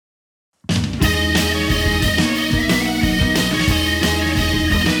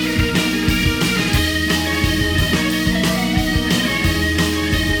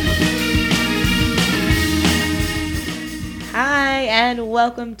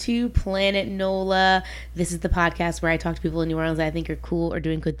welcome to Planet NOLA. This is the podcast where I talk to people in New Orleans that I think are cool or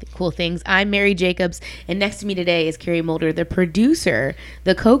doing cool things. I'm Mary Jacobs, and next to me today is Carrie Moulder, the producer,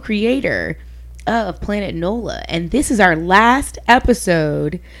 the co-creator of Planet NOLA. And this is our last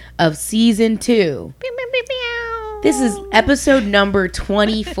episode of season 2. This is episode number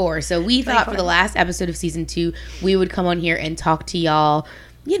 24. So we thought for the last episode of season 2, we would come on here and talk to y'all,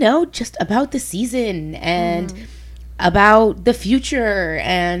 you know, just about the season and about the future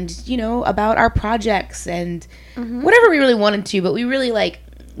and, you know, about our projects and whatever we really wanted to. But we're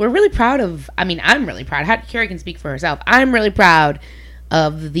really proud of, I'm really proud. Carrie can speak for herself. I'm really proud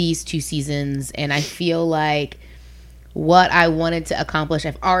of these 2 seasons. And I feel like what I wanted to accomplish,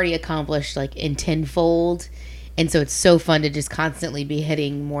 I've already accomplished like in tenfold. And so it's so fun to just constantly be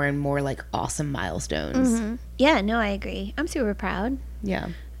hitting more and more like awesome milestones. Yeah, no, I agree. I'm super proud. Yeah.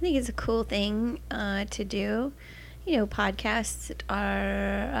 I think it's a cool thing to do. You know, podcasts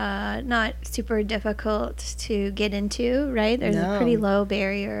are not super difficult to get into, right? There's a pretty low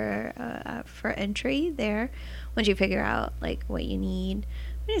barrier for entry there once you figure out like what you need.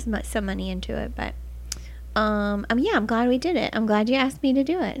 There's some money into it, but I'm glad we did it. I'm glad you asked me to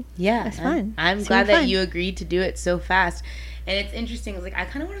do it. Yeah, it's fun. I'm glad that you agreed to do it so fast. And it's interesting. It's like I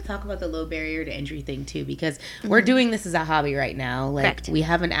kind of want to talk about the low barrier to entry thing too, because we're doing this as a hobby right now. Like Correct. We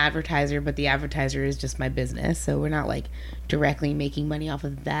have an advertiser, but the advertiser is just my business, so we're not like directly making money off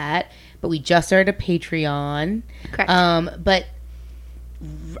of that. But we just started a Patreon. Correct. But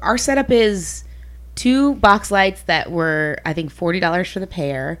our setup is 2 box lights that were, I think, $40 for the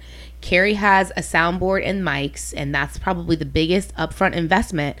pair. Carrie has a soundboard and mics, and that's probably the biggest upfront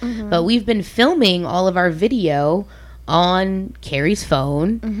investment. But we've been filming all of our video on Carrie's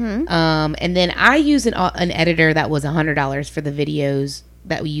phone. And then I use an editor that was $100 for the videos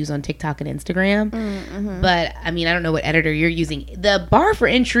that we use on TikTok and Instagram. But I don't know what editor you're using. The bar for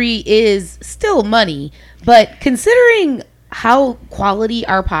entry is still money, but considering how quality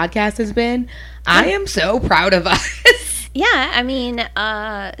our podcast has been, I am so proud of us. Yeah,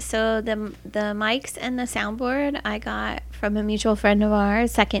 so the mics and the soundboard I got from a mutual friend of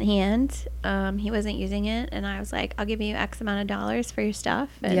ours, secondhand. He wasn't using it, and I was like, I'll give you X amount of dollars for your stuff.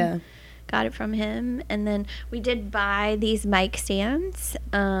 And got it from him. And then we did buy these mic stands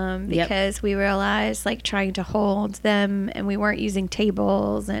because we realized like trying to hold them, and we weren't using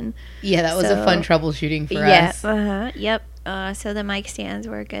tables. And that was a fun troubleshooting for us. So the mic stands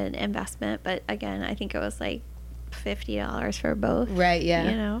were a good investment, but again, I think it was like $50 for both. Right,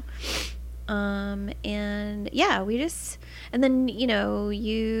 yeah. You know? And then, you know,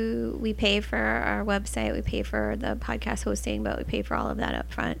 we pay for our website, we pay for the podcast hosting, but we pay for all of that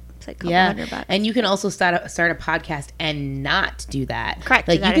up front. It's like a couple $100. And you can also start a podcast and not do that. Correct.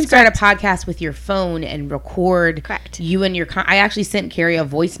 Like you can start a podcast with your phone and record you and your I actually sent Carrie a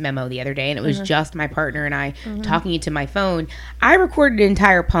voice memo the other day, and it was just my partner and I talking into my phone. I recorded an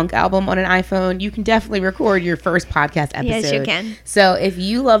entire punk album on an iPhone. You can definitely record your first podcast episode. Yes, you can. So if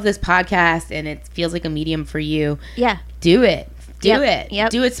you love this podcast and it feels like a medium for you, do it. Do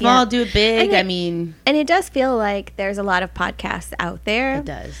it small, do it big. And it does feel like there's a lot of podcasts out there. It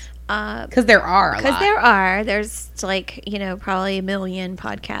does. Because there are a lot. There's like, you know, probably a million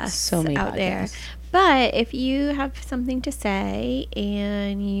podcasts out there. But if you have something to say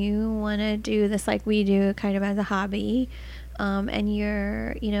and you want to do this like we do kind of as a hobby, and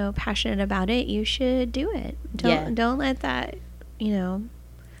you're, you know, passionate about it, you should do it. Don't let that, you know,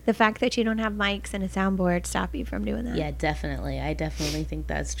 the fact that you don't have mics and a soundboard stop you from doing that. Yeah, definitely. I definitely think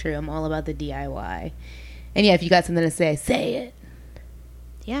that's true. I'm all about the DIY. And if you got something to say it.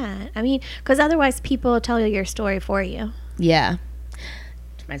 Yeah, because otherwise people tell you your story for you. Yeah.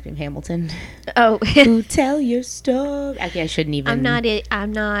 Reminds me of Hamilton. Oh. Who tell your story. Okay, I shouldn't even. I'm not a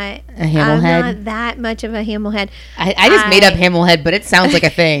Hamilhead. I'm not that much of a Hamilhead. I just made up Hamilhead, but it sounds like a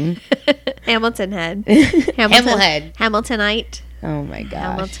thing. Hamilton head. Hamilhead. Hamiltonite. Oh my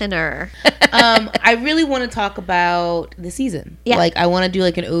gosh. Hamiltoner. I really want to talk about the season. Yeah. Like I want to do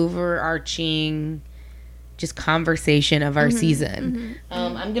like an overarching just conversation of our season.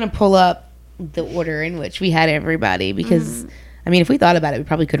 I'm going to pull up the order in which we had everybody because, if we thought about it, we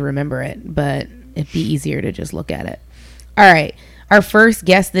probably could remember it, but it'd be easier to just look at it. All right. Our first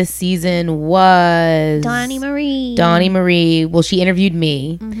guest this season was Donnie Marie. Well, she interviewed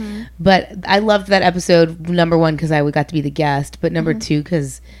me, but I loved that episode, number 1, because I got to be the guest, but number 2,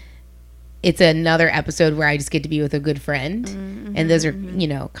 because it's another episode where I just get to be with a good friend. And those are, you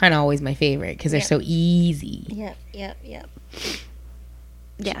know, kind of always my favorite because they're so easy. Yep.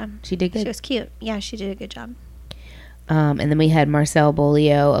 Yeah. She did good. She was cute. Yeah, she did a good job. And then we had Marcel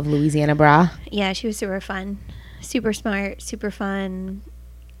Bolio of Louisiana Bra. Yeah, she was super fun. super smart, super fun,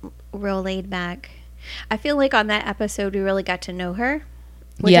 real laid back. I feel like on that episode we really got to know her,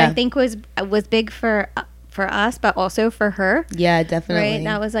 which I think was big for us, but also for her. Yeah, definitely. Right,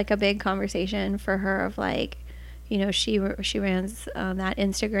 that was like a big conversation for her of like, you know, she runs that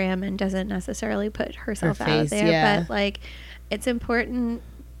Instagram and doesn't necessarily put herself out there, but like it's important.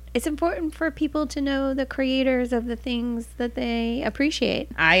 It's important for people to know the creators of the things that they appreciate.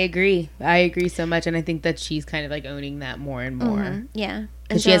 I agree so much, and I think that she's kind of like owning that more and more. Mm-hmm. Yeah,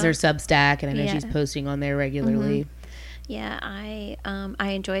 because she has her Substack, and I know she's posting on there regularly. Mm-hmm. Yeah, I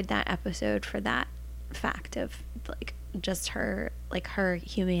enjoyed that episode for that fact of like just her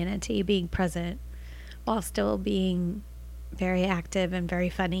humanity being present while still being very active and very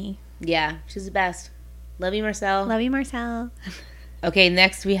funny. Yeah, she's the best. Love you, Marcel. Love you, Marcel. Okay,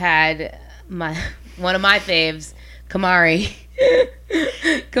 next we had one of my faves, Kamari.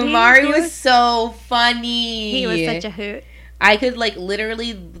 Kamari was so funny. He was such a hoot. I could like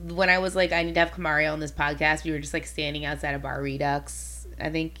literally, when I was like, I need to have Kamari on this podcast, we were just like standing outside of Bar Redux, I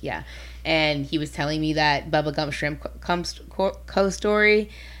think, yeah. And he was telling me that Bubba Gump Shrimp co-story.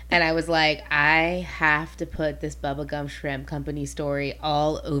 And I was like, I have to put this Bubba Gump Shrimp Company story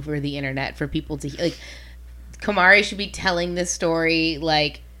all over the internet for people to hear. Like, Kamari should be telling this story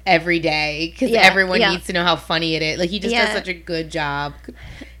like every day because everyone needs to know how funny it is. Like he just does such a good job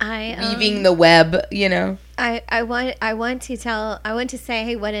weaving the web, you know. I want to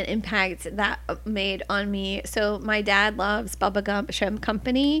say what an impact that made on me. So my dad loves Bubba Gump Shrimp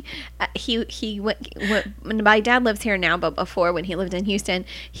Company. My dad lives here now, but before when he lived in Houston,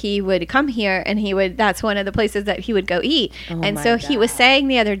 he would come here and that's one of the places that he would go eat. And so he was saying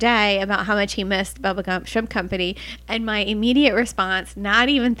the other day about how much he missed Bubba Gump Shrimp Company, and my immediate response, not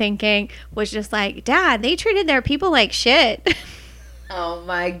even thinking, was just like, Dad, they treated their people like shit. Oh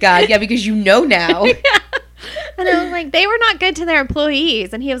my God. Yeah, because you know now. And I was like, they were not good to their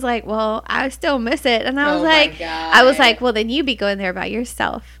employees. And he was like, well, I still miss it. And I was like, well, then you be going there by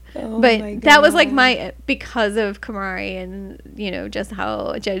yourself. But that was like because of Kamari and, you know, just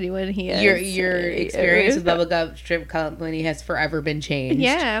how genuine he is. Your experience with Bubba Gump Shrimp Company has forever been changed.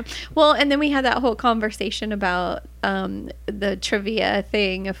 Yeah. Well, and then we had that whole conversation about the trivia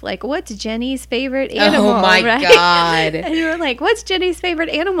thing of like, what's Jenny's favorite animal? Oh my God. And we were like, what's Jenny's favorite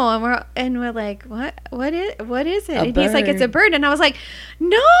animal? And we're like, what is it? And he's like, it's a bird. And I was like,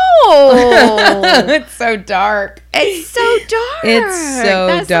 no. It's so dark. It's so dark.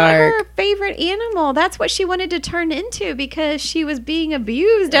 That's not her favorite animal. That's what she wanted to turn into because she was being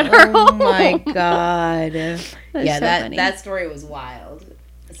abused at her home. Oh my God. That story was wild.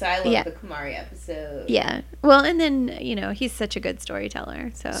 So I love the Kamari episode. Yeah. Well, and then, you know, he's such a good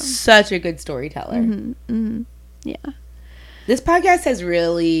storyteller. Such a good storyteller. Mm-hmm. Mm-hmm. Yeah. This podcast has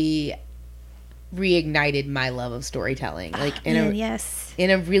really reignited my love of storytelling, like in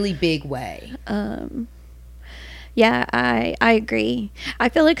a really big way. Yeah, I agree. I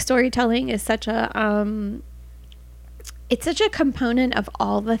feel like storytelling is such a it's such a component of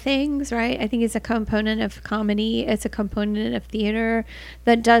all the things, right? I think it's a component of comedy. It's a component of theater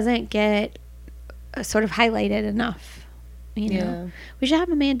that doesn't get sort of highlighted enough. You know, we should have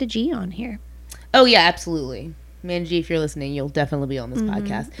Amanda G on here. Oh yeah, absolutely. Amanda G, if you're listening, you'll definitely be on this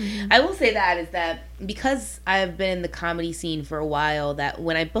podcast. Mm-hmm. I will say that is that because I've been in the comedy scene for a while, that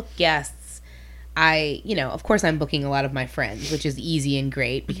when I book guests, of course I'm booking a lot of my friends, which is easy and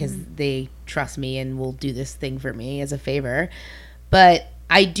great because they trust me and will do this thing for me as a favor. But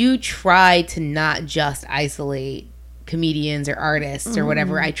I do try to not just isolate comedians or artists or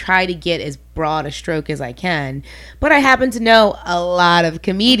whatever. I try to get as broad a stroke as I can. But I happen to know a lot of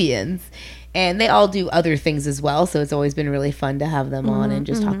comedians. And they all do other things as well. So it's always been really fun to have them on and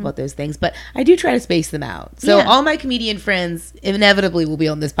just talk about those things. But I do try to space them out. So all my comedian friends inevitably will be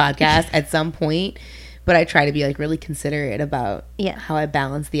on this podcast at some point. But I try to be like really considerate about how I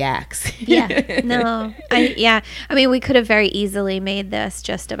balance the acts. I mean, we could have very easily made this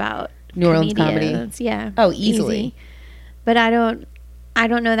just about New Orleans comedy. Yeah. Oh, easily. Easy. But I don't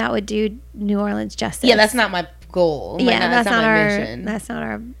know that would do New Orleans justice. Yeah, that's not my goal. That's not my our mission. That's not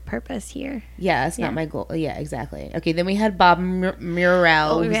our purpose here. Yeah, that's not my goal. Yeah, exactly. Okay, then we had Bob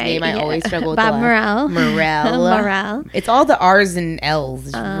Murrell, whose name I always struggle with. Bob Murrell. Murrell. It's all the R's and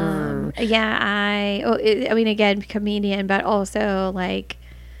L's. I mean, again, comedian, but also like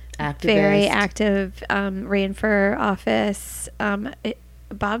activist. Very active. Ran for office.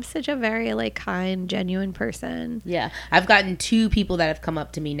 Bob's such a very like kind, genuine person. Yeah. I've gotten 2 people that have come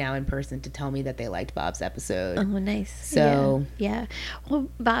up to me now in person to tell me that they liked Bob's episode. Oh, nice. So yeah. Well,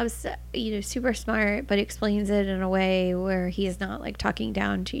 Bob's, super smart, but explains it in a way where he's not like talking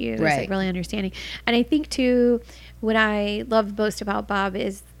down to you. He's like really understanding. And I think too, what I love most about Bob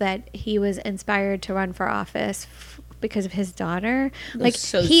is that he was inspired to run for office because of his daughter. Like,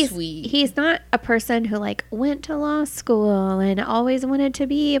 so he's sweet. He's not a person who like went to law school and always wanted to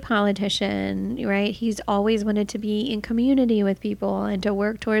be a politician, right? He's always wanted to be in community with people and to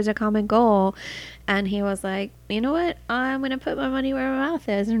work towards a common goal. And he was like, you know what? I'm going to put my money where my mouth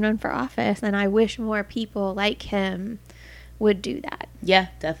is and run for office. And I wish more people like him would do that. Yeah,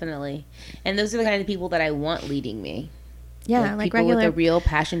 definitely. And those are the kind of people that I want leading me. Yeah, like people regular, with a real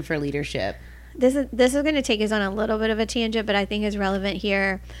passion for leadership. This is going to take us on a little bit of a tangent, but I think is relevant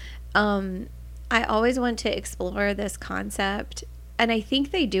here. I always want to explore this concept, and I think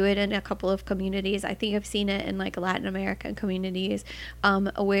they do it in a couple of communities. I think I've seen it in like Latin American communities,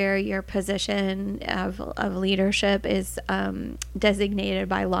 where your position of leadership is designated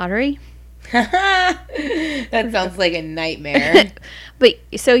by lottery. That sounds like a nightmare. But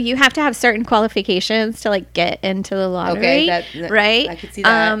so you have to have certain qualifications to like get into the lottery, right? I could see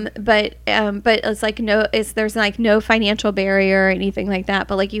that. But it's like there's like no financial barrier or anything like that.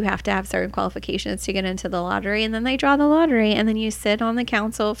 But like you have to have certain qualifications to get into the lottery, and then they draw the lottery, and then you sit on the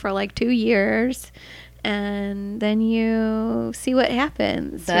council for like 2 years, and then you see what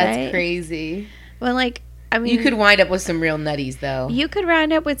happens. That's crazy. Well, like. I mean, you could wind up with some real nutties, though. You could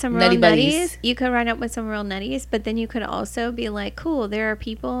wind up with some real nutties. You could wind up with some real nutties, but then you could also be like, cool, there are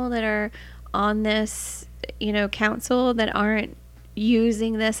people that are on this, council that aren't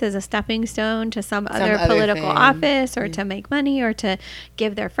using this as a stepping stone to some other political office or to make money or to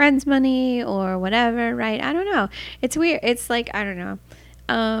give their friends money or whatever, right? I don't know. It's weird. It's like, I don't know.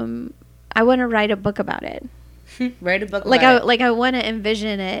 I want to write a book about it. Write a book like about I want to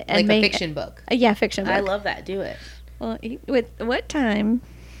envision it and like make a fiction book. Yeah, fiction book. I love that. Do it. Well, with what time?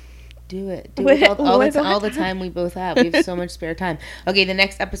 Do it. Do it all the time we both have. We have so much spare time. Okay, the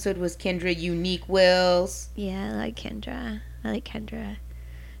next episode was Kendra Unique Wills. Yeah, I like Kendra.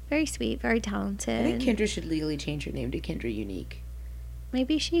 Very sweet, very talented. I think Kendra should legally change her name to Kendra Unique.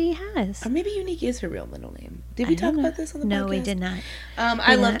 Maybe she has. Or maybe Unique is her real middle name. Did we talk about this on the podcast? No, we did not.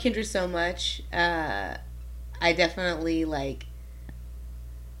 I love Kendra so much. I definitely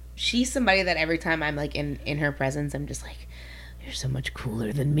she's somebody that every time I'm like in her presence, I'm just like, you're so much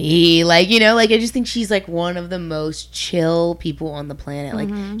cooler than me. I just think she's like one of the most chill people on the planet.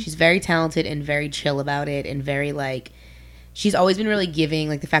 Mm-hmm. She's very talented and very chill about it, and very she's always been really giving.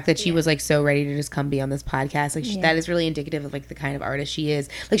 Like the fact that she was like so ready to just come be on this podcast, that is really indicative of like the kind of artist she is.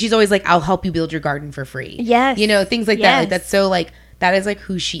 Like she's always like, I'll help you build your garden for free. Yes. Things like that. Like that's so like that is like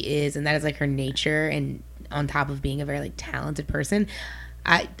who she is, and that is like her nature. And on top of being a very like talented person,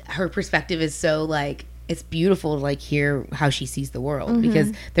 her perspective is so like, it's beautiful to like hear how she sees the world,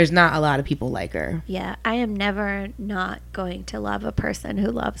 because there's not a lot of people like her. Yeah, I am never not going to love a person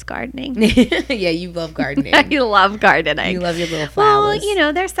who loves gardening. Yeah, you love gardening. You love gardening. You love your little flowers.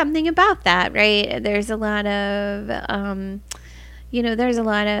 Well, there's something about that, right? There's a lot of there's a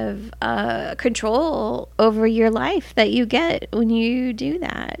lot of control over your life that you get when you do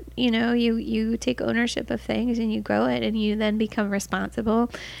that. You take ownership of things and you grow it, and you then become responsible.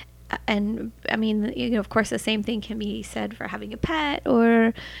 And I mean, of course, the same thing can be said for having a pet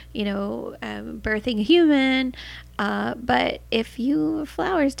or, birthing a human. But if your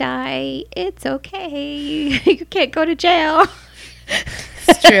flowers die, it's okay. You can't go to jail.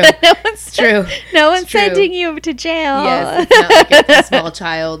 It's true. No one's sending you to jail. Yes, it's not like a small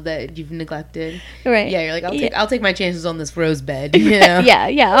child that you've neglected. Right. Yeah, you're like, I'll take my chances on this rose bed.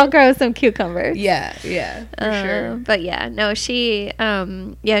 Yeah, I'll grow some cucumbers. Yeah, for sure. But yeah, no, she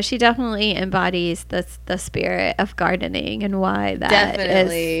definitely embodies the spirit of gardening and why that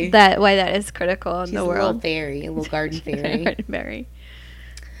is critical in the world. A little garden fairy. Garden fairy.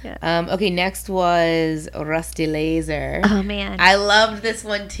 Yeah. Okay, next was Rusty Laser. Oh, man. I loved this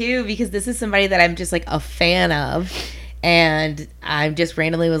one, too, because this is somebody that I'm just, like, a fan of. And I just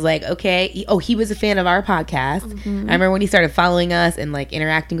randomly was like, okay. He was a fan of our podcast. Mm-hmm. I remember when he started following us and, like,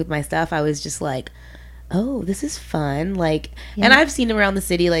 interacting with my stuff, I was just like, oh, this is fun. And I've seen him around the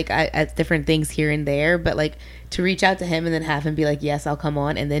city, at different things here and there. But, to reach out to him and then have him be like, yes, I'll come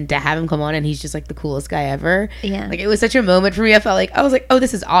on. And then to have him come on and he's just, the coolest guy ever. Yeah. It was such a moment for me. I was like, oh,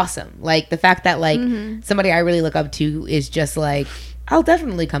 this is awesome. The fact that, somebody I really look up to is just I'll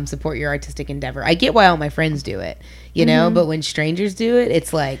definitely come support your artistic endeavor. I get why all my friends do it, but when strangers do it,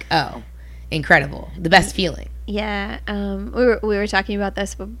 it's oh, incredible. The best feeling. Yeah. We were talking about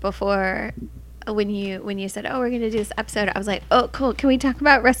this before. When you said, "Oh, we're going to do this episode," I was like, "Oh, cool. Can we talk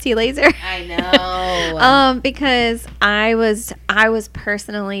about Rusty Laser?" I know. Because I was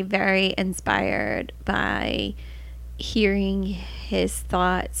personally very inspired by hearing his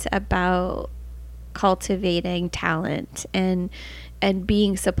thoughts about cultivating talent and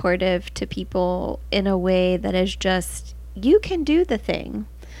being supportive to people in a way that is just, you can do the thing.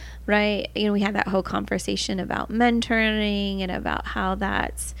 Right? We had that whole conversation about mentoring and about how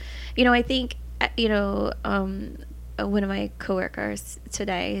that's, I think, one of my coworkers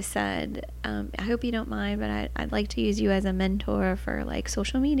today said, I hope you don't mind, but I'd like to use you as a mentor for like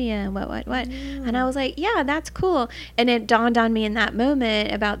social media and what. And I was like, yeah, that's cool. And it dawned on me in that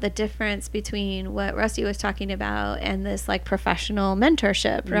moment about the difference between what Rusty was talking about and this like professional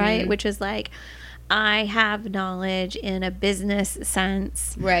mentorship, right? Which is like, I have knowledge in a business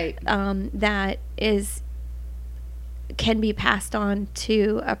sense, right? That can be passed on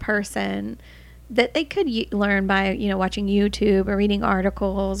to a person that they could learn by, watching YouTube or reading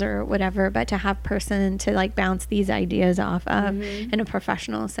articles or whatever, but to have person to like bounce these ideas off of in a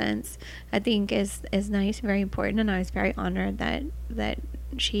professional sense, I think is nice, very important. And I was very honored that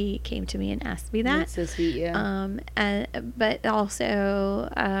she came to me and asked me that. That's so sweet, yeah. But also,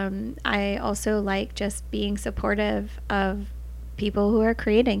 I also like just being supportive of people who are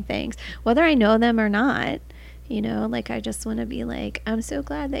creating things, whether I know them or not. Like I just want to be like, I'm so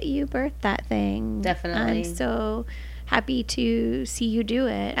glad that you birthed that thing. Definitely. I'm so happy to see you do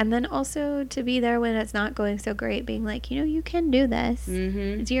it. And then also to be there when it's not going so great, being like, you can do this.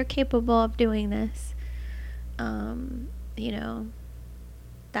 You're capable of doing this.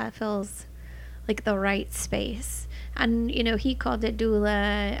 That feels like the right space. And, he called it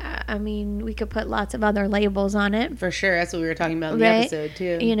doula. I mean, we could put lots of other labels on it. For sure. That's what we were talking about in the episode,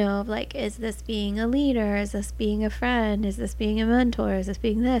 too. Like, is this being a leader? Is this being a friend? Is this being a mentor? Is this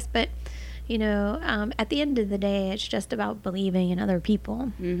being this? But, at the end of the day, it's just about believing in other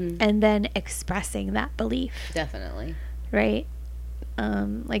people and then expressing that belief. Definitely. Right?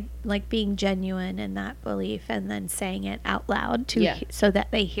 Like being genuine in that belief and then saying it out loud so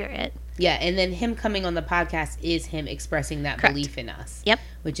that they hear it. Yeah, and then him coming on the podcast is him expressing that Correct. belief in us. Yep.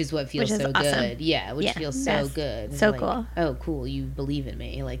 Which is what feels so awesome. good. Yeah, which feels so good. So like, cool. Oh, cool. You believe in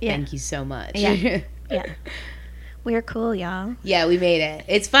me. Like, thank you so much. Yeah. Yeah. We're cool, y'all. Yeah, we made it.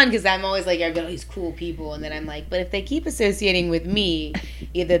 It's fun because I'm always like, I've got all these cool people. And then I'm like, but if they keep associating with me,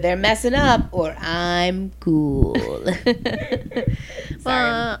 either they're messing up or I'm cool.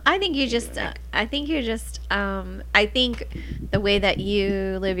 Well, I think the way that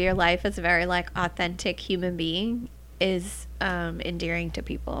you live your life as a very like authentic human being is endearing to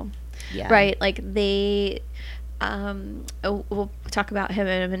people. Yeah. Right? Like we'll talk about him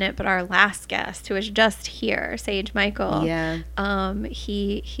in a minute, but our last guest who was just here, Sage Michael,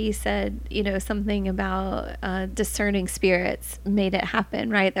 he said, something about discerning spirits made it happen,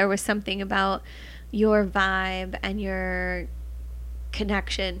 right? There was something about your vibe and your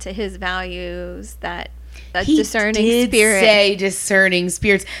connection to his values that he discerning did spirit. Say discerning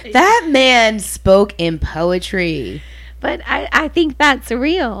spirits. That man spoke in poetry. But I think that's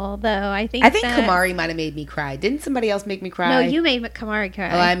real, though. I think Kamari might have made me cry. Didn't somebody else make me cry? No, you made Kamari cry.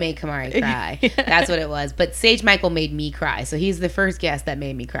 Oh, I made Kamari cry. That's what it was. But Sage Michael made me cry. So he's the first guest that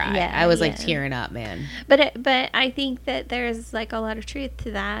made me cry. Yeah, I was like tearing up, man. But I think that there's like a lot of truth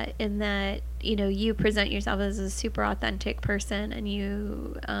to that, in that, you present yourself as a super authentic person, and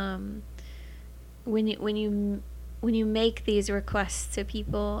you when you make these requests to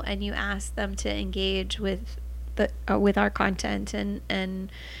people and you ask them to engage with our content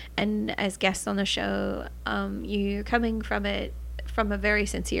and as guests on the show, you're coming from it from a very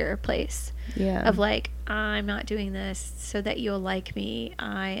sincere place of like, I'm not doing this so that you'll like me.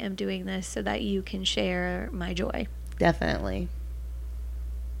 I am doing this so that you can share my joy. Definitely.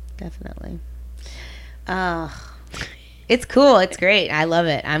 It's cool. It's great. I love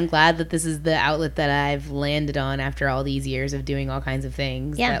it. I'm glad that this is the outlet that I've landed on after all these years of doing all kinds of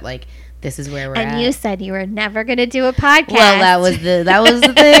things. That like, this is where we're at. And you said you were never going to do a podcast. Well, that was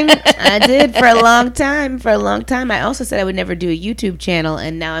the thing I did for a long time. I also said I would never do a YouTube channel,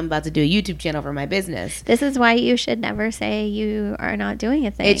 and now I'm about to do a YouTube channel for my business. This is why you should never say you are not doing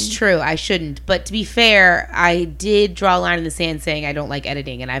a thing. It's true. I shouldn't. But to be fair, I did draw a line in the sand saying I don't like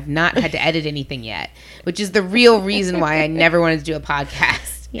editing, and I've not had to edit anything yet, which is the real reason why I never wanted to do a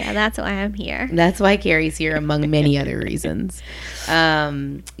podcast. Yeah, that's why I'm here. That's why Carrie's here, among many other reasons.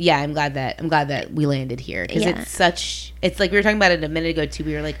 I'm glad that we landed here, because it's like we were talking about it a minute ago too.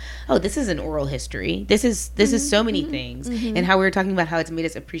 We were like, oh, this is an oral history. This is so many things, and how we were talking about how it's made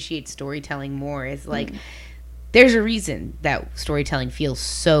us appreciate storytelling more. It's like there's a reason that storytelling feels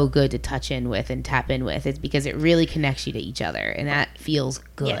so good to touch in with and tap in with. It's because it really connects you to each other, and that feels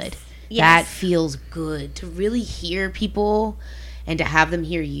good. Yes. That feels good. To really hear people and to have them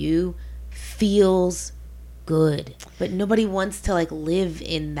hear you feels good. But nobody wants to like live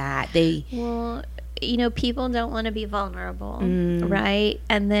in that. People don't want to be vulnerable, right?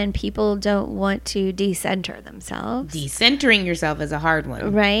 And then people don't want to decenter themselves. Decentering yourself is a hard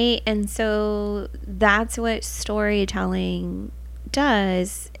one. Right? And so that's what storytelling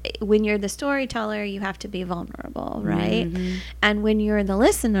does. When you're the storyteller, you have to be vulnerable, right? Mm-hmm. And when you're the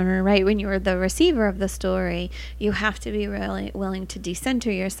listener, right, when you're the receiver of the story, you have to be really willing to decenter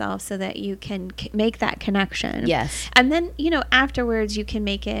yourself so that you can make that connection. Yes. And then, afterwards you can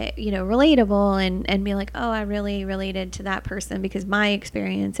make it, relatable and be like, oh, I really related to that person because my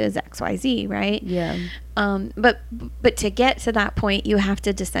experience is XYZ, right? Yeah. But to get to that point, you have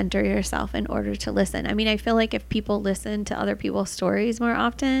to decenter yourself in order to listen. I mean, I feel like if people listen to other people's stories more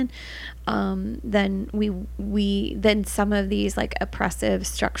often, then then some of these like oppressive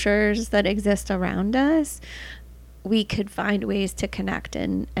structures that exist around us, we could find ways to connect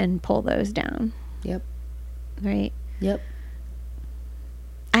and pull those down. Yep. Right? Yep.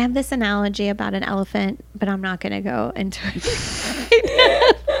 I have this analogy about an elephant, but I'm not going to go into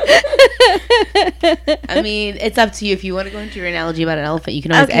it. I mean, it's up to you. If you want to go into your analogy about an elephant, you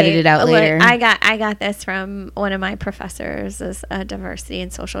can always edit it out later. I got this from one of my professors, as a diversity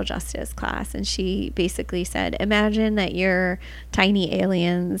and social justice class, and she basically said, imagine that you're tiny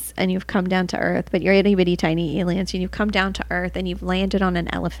aliens and you've come down to Earth, but you're itty bitty tiny aliens, and you've come down to Earth and you've landed on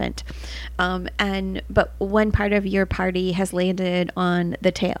an elephant, but one part of your party has landed on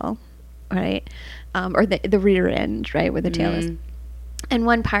the tail, right, or the rear end, right, where the tail is. And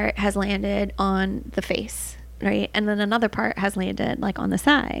one part has landed on the face, right? And then another part has landed like on the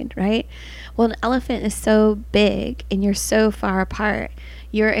side, right? Well, an elephant is so big and you're so far apart.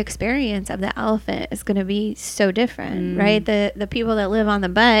 Your experience of the elephant is going to be so different, right? The people that live on the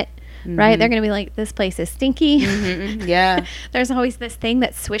butt, right? They're going to be like, this place is stinky. Yeah. There's always this thing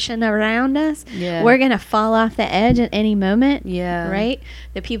that's swishing around us. Yeah. We're going to fall off the edge at any moment. Yeah. Right?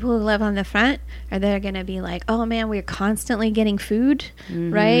 The people who live on the front they're going to be like, oh man, we're constantly getting food,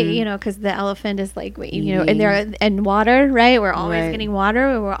 right? Because the elephant is like, and water, right? We're always getting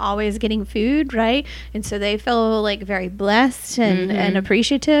water. We're always getting food, right? And so they feel like very blessed and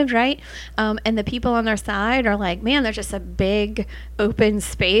appreciative, right? And the people on their side are like, man, there's just a big open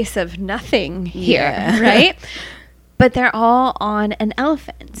space of nothing here, right? But they're all on an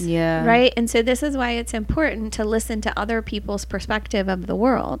elephant, right? And so this is why it's important to listen to other people's perspective of the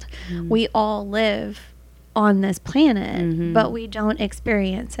world. We all live on this planet, but we don't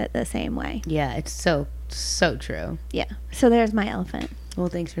experience it the same way. Yeah, it's so true. Yeah. So there's my elephant. Well,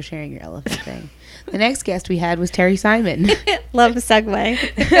 thanks for sharing your elephant thing. The next guest we had was Terry Simon. Love the segue.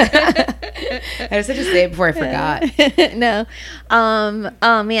 I was such a say it before I forgot. No.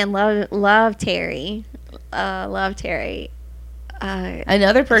 Oh man, love Terry. Love Terry.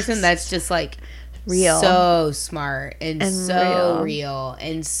 Another person that's just like real, so smart and so real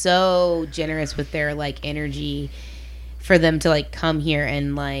and so generous with their like energy for them to like come here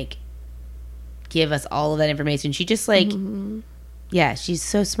and like give us all of that information. She just like she's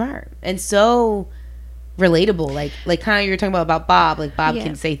so smart and so relatable, like kind of you're talking about Bob, like Bob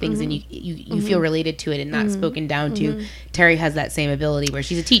can say things and you feel related to it and not spoken down to. Terry has that same ability where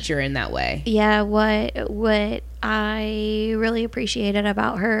she's a teacher in that way. Yeah, what I really appreciated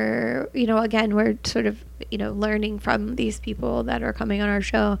about her, again, we're sort of learning from these people that are coming on our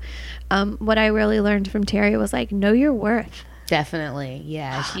show. What I really learned from Terry was like, know your worth. Definitely.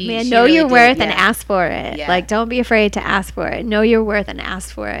 Yeah. She know really your worth and ask for it. Yeah. Like, don't be afraid to ask for it. Know your worth and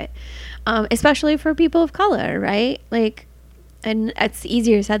ask for it. Especially for people of color, right? Like, and it's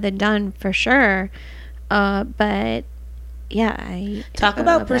easier said than done for sure. But yeah, I talk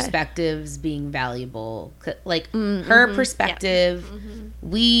about perspectives being valuable. Like her perspective,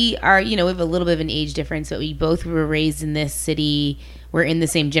 we are, we have a little bit of an age difference, but we both were raised in this city. We're in the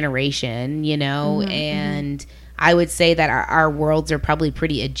same generation, and I would say that our worlds are probably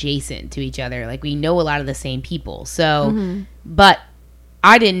pretty adjacent to each other. Like we know a lot of the same people. So, but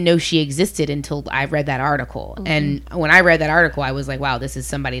I didn't know she existed until I read that article. And when I read that article, I was like, wow, this is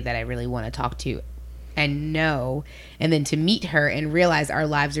somebody that I really want to talk to and know. And then to meet her and realize our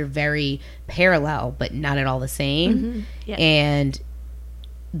lives are very parallel, but not at all the same. Yeah. And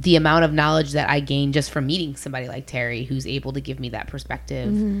the amount of knowledge that I gained just from meeting somebody like Terry, who's able to give me that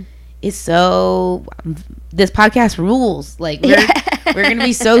perspective, is so, this podcast rules. Like we're going to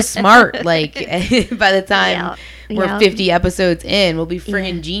be so smart. Like by the time we're 50 episodes in, we'll be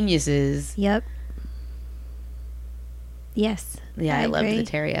friggin' geniuses. Yep. Yes. Yeah, I loved the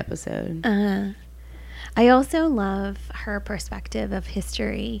Terry episode. I also love her perspective of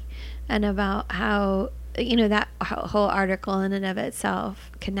history and about how, that whole article in and of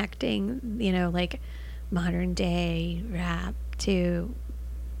itself connecting, like modern day rap to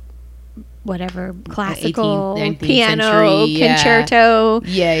whatever classical 19th piano century, concerto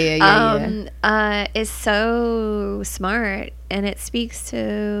yeah. is so smart, and it speaks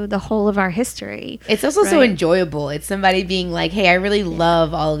to the whole of our history. It's also so enjoyable. It's somebody being like, hey, I really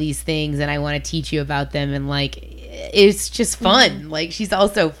love all of these things and I want to teach you about them, and like it's just fun. Like she's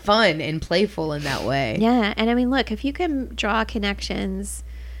also fun and playful in that way. Yeah. And I mean, look, if you can draw connections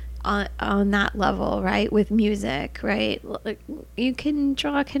on that level, right, with music, right, you can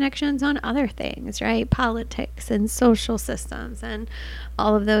draw connections on other things, right, politics and social systems and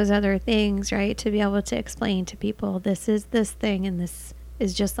all of those other things, right, to be able to explain to people this is this thing and this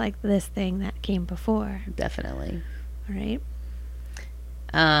is just like this thing that came before. Definitely. Right.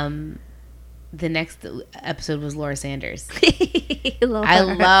 The next episode was Laura Sanders. Love I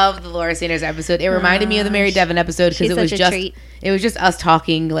love the Laura Sanders episode. It reminded me of the Mary Devon episode because it was just us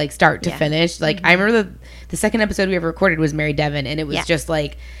talking like start to finish. Like I remember the second episode we ever recorded was Mary Devon, and it was just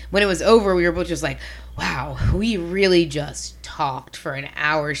like when it was over, we were both just like, wow, we really just talked for an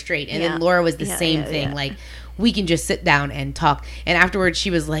hour straight. And then Laura was the same thing. Like we can just sit down and talk. And afterwards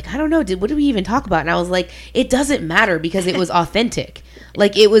she was like, I don't know, what did we even talk about? And I was like, it doesn't matter because it was authentic.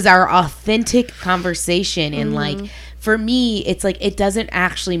 Like it was our authentic conversation. And like for me, it's like it doesn't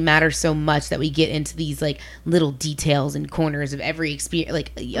actually matter so much that we get into these like little details and corners of every experience.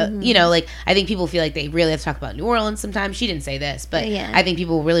 Like like I think people feel like they really have to talk about New Orleans sometimes. She didn't say this, but I think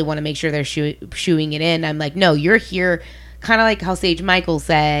people really want to make sure they're shooing it in. I'm like, no, you're here. Kind of like how Sage Michael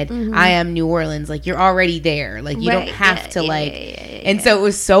said, I am New Orleans. Like, you're already there. Like, you don't have to, And so it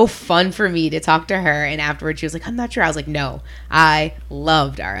was so fun for me to talk to her. And afterwards, she was like, I'm not sure. I was like, no, I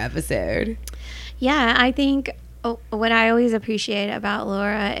loved our episode. Yeah, I think what I always appreciate about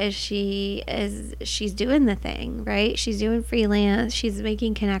Laura is she's doing the thing, right? She's doing freelance. She's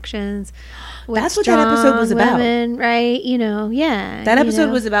making connections with That's what that episode was about. Women, right? That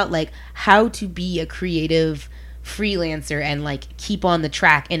episode was about, like, how to be a creative freelancer and like keep on the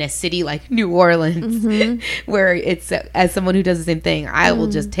track in a city like New Orleans where it's as someone who does the same thing, I will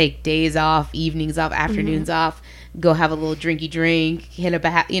just take days off, evenings off, afternoons off, go have a little drinky drink, hit up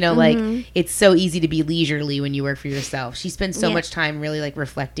a like it's so easy to be leisurely when you work for yourself. She spends so much time really like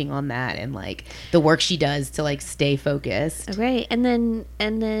reflecting on that and like the work she does to like stay focused. Right. And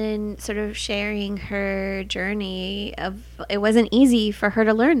then sort of sharing her journey of it wasn't easy for her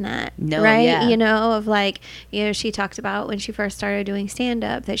to learn that. No, right. Yeah. Of like, she talked about when she first started doing stand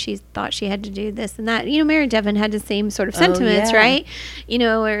up that she thought she had to do this and that. Mary Devon had the same sort of sentiments, right?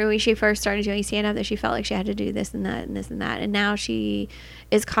 Where when she first started doing stand up that she felt like she had to do this and that and this and that, and now she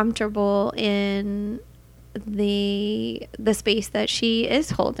is comfortable in the space that she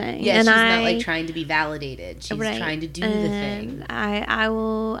is holding. Yeah, and she's not like trying to be validated. She's trying to do the thing. I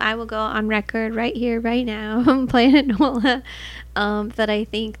will go on record right here, right now, Planet NOLA, that I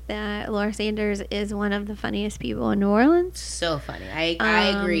think that Laura Sanders is one of the funniest people in New Orleans. So funny. I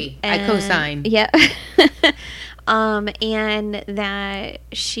agree. I co-sign. Yeah. And that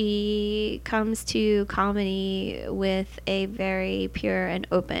she comes to comedy with a very pure and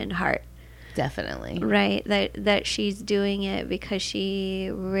open heart. Definitely. Right. That she's doing it because she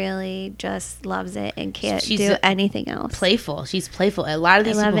really just loves it and can't do anything else. Playful. She's playful. A lot of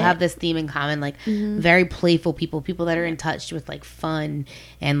these people have this theme in common, like very playful people that are in touch with like fun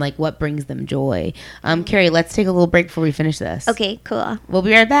and like what brings them joy. Carrie, let's take a little break before we finish this. Okay, cool. We'll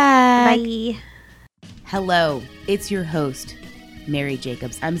be right back. Bye. Hello, it's your host, Mary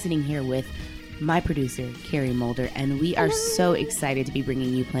Jacobs. I'm sitting here with my producer, Carrie Moulder, and we are so excited to be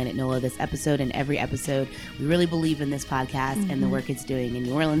bringing you Planet NOLA this episode and every episode. We really believe in this podcast and the work it's doing in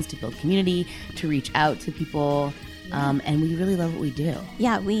New Orleans to build community, to reach out to people, and we really love what we do.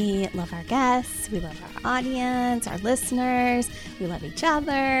 Yeah, we love our guests, we love our audience, our listeners, we love each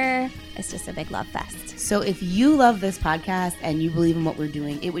other. It's just a big love fest. So if you love this podcast and you believe in what we're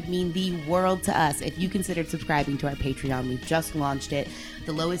doing, it would mean the world to us if you considered subscribing to our Patreon. We've just launched it.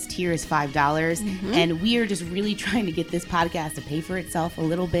 The lowest tier is $5, and we are just really trying to get this podcast to pay for itself a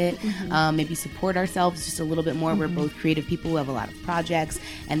little bit, maybe support ourselves just a little bit more. We're both creative people who have a lot of projects,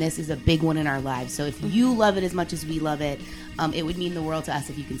 and this is a big one in our lives. So if you love it as much as we love it, it would mean the world to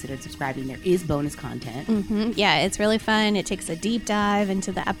us if you considered subscribing. There is bonus content. Yeah, it's really fun. It takes a deep dive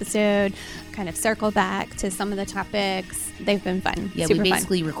into the episode, kind of circle back to some of the topics. They've been fun. Yeah, Super we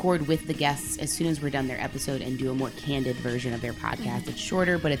basically fun. record with the guests as soon as we're done their episode and do a more candid version of their podcast. It's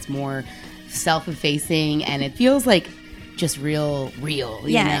shorter, but it's more self-effacing, and it feels like just real,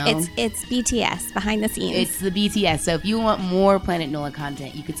 Yeah, you know? it's BTS, behind the scenes. It's the BTS. So if you want more Planet NOLA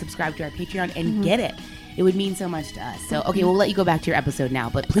content, you could subscribe to our Patreon and get it. It would mean so much to us. So, okay, we'll let you go back to your episode now,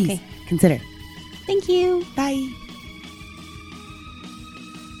 but please consider. Thank you. Bye.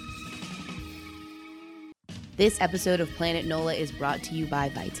 This episode of Planet NOLA is brought to you by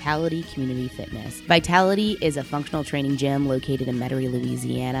Vitality Community Fitness. Vitality is a functional training gym located in Metairie,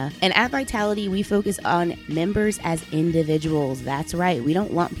 Louisiana. And at Vitality, we focus on members as individuals. That's right. We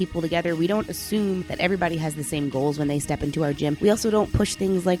don't lump people together. We don't assume that everybody has the same goals when they step into our gym. We also don't push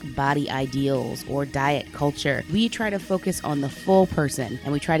things like body ideals or diet culture. We try to focus on the full person,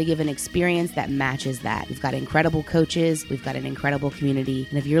 and we try to give an experience that matches that. We've got incredible coaches. We've got an incredible community.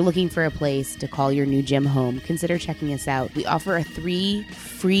 And if you're looking for a place to call your new gym home, consider checking us out. We offer a 3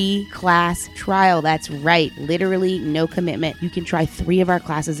 free class trial. That's right. Literally no commitment. You can try 3 of our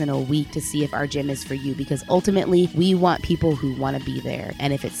classes in a week to see if our gym is for you, because ultimately we want people who want to be there.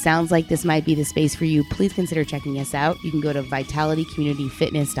 And if it sounds like this might be the space for you, please consider checking us out. You can go to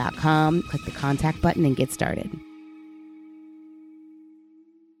vitalitycommunityfitness.com, click the contact button, and get started.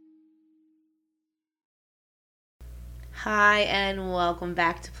 Hi, and welcome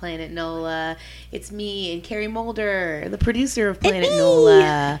back to Planet NOLA. It's me and Carrie Moulder, the producer of Planet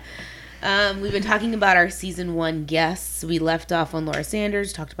NOLA. We've been talking about our season 1 guests. We left off on Laura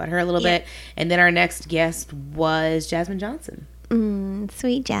Sanders, talked about her a little bit, and then our next guest was Jasmine Johnson.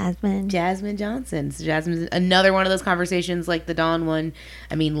 Sweet Jasmine. Jasmine Johnson. So Jasmine's another one of those conversations like the Dawn one.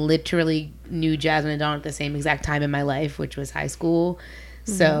 I mean, literally knew Jasmine and Dawn at the same exact time in my life, which was high school.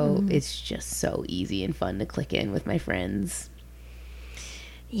 So it's just so easy and fun to click in with my friends.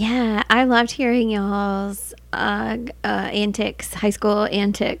 Yeah, I loved hearing y'all's antics, high school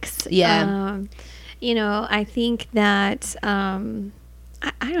antics. Yeah. I think that, I don't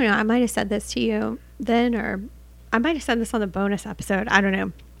know, I might have said this to you then, or I might have said this on the bonus episode. I don't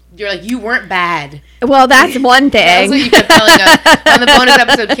know. You're like, you weren't bad. Well, that's one thing. That's what you kept telling us. On the bonus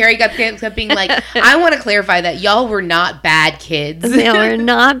episode, Carrie kept being like, I want to clarify that y'all were not bad kids. They were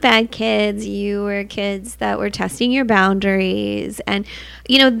not bad kids. You were kids that were testing your boundaries. And,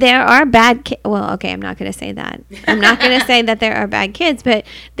 there are bad kids. Well, okay, I'm not going to say that. I'm not going to say that there are bad kids, but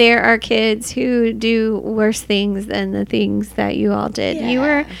there are kids who do worse things than the things that you all did. Yeah. You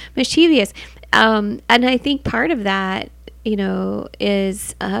were mischievous. And I think part of that,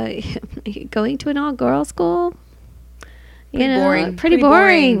 is going to an all-girl school. Pretty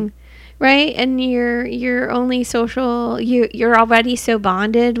boring, right? And you're only social. You're already so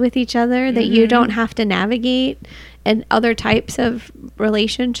bonded with each other that you don't have to navigate and other types of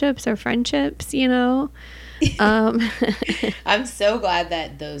relationships or friendships. I'm so glad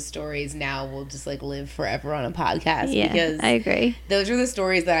that those stories now will just live forever on a podcast. Yeah, because I agree. Those are the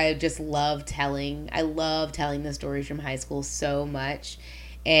stories that I just love telling. I love telling the stories from high school so much,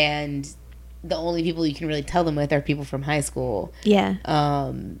 and the only people you can really tell them with are people from high school. Yeah.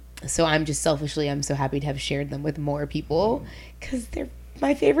 So I'm so happy to have shared them with more people because they're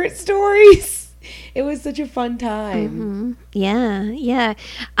my favorite stories. It was such a fun time. Yeah.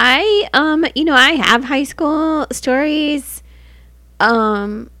 I I have high school stories,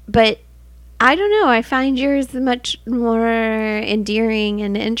 but I don't know. I find yours much more endearing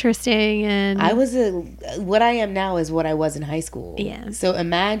and interesting. And what I am now is what I was in high school. Yeah. So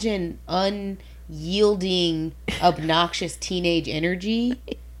imagine unyielding, obnoxious teenage energy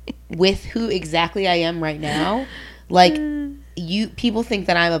with who exactly I am right now. People think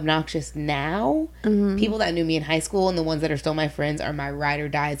that I'm obnoxious now. People that knew me in high school and the ones that are still my friends are my ride or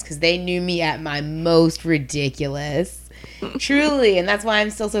dies because they knew me at my most ridiculous. Truly. And that's why I'm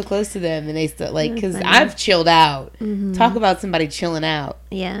still so close to them. And they still because I've chilled out. Talk about somebody chilling out.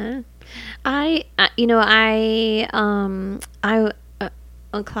 Yeah. I'm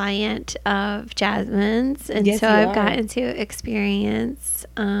a client of Jasmine's, and so I've gotten to experience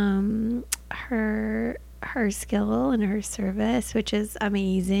her skill and her service, which is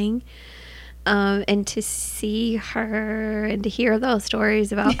amazing. And to see her and to hear those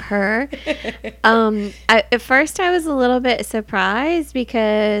stories about her. At first I was a little bit surprised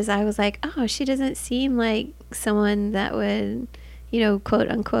because I was like, oh, she doesn't seem like someone that would, quote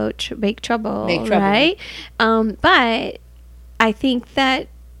unquote, make trouble. Right? But I think that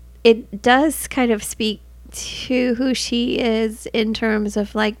it does kind of speak to who she is in terms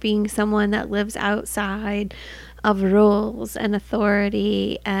of being someone that lives outside of rules and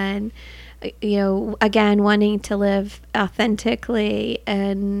authority and again wanting to live authentically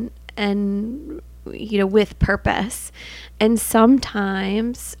and with purpose. And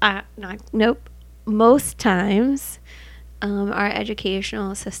sometimes most times our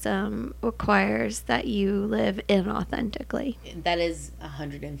educational system requires that you live inauthentically. That is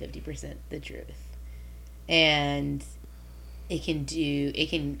 150% the truth. And it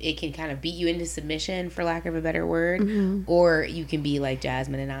can kind of beat you into submission, for lack of a better word, or you can be like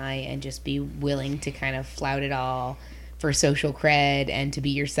Jasmine and I and just be willing to kind of flout it all for social cred and to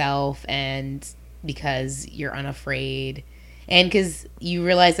be yourself, and because you're unafraid, and because you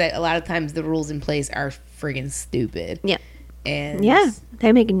realize that a lot of times the rules in place are friggin' stupid. Yeah. And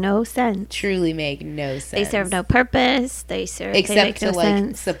they make no sense. Truly make no sense. They serve no purpose. Except to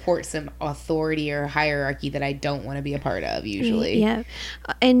like support some authority or hierarchy that I don't want to be a part of usually. Yeah.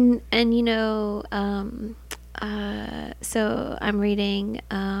 And you know, so I'm reading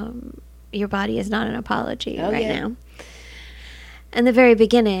Your Body Is Not an Apology now. And the very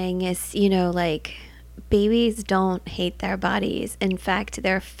beginning is, you know, like, babies don't hate their bodies. In fact,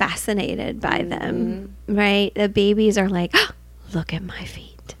 they're fascinated by them, right? The babies are like, oh, look at my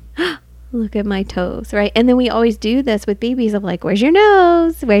feet. Look at my toes, right? And then we always do this with babies of like, where's your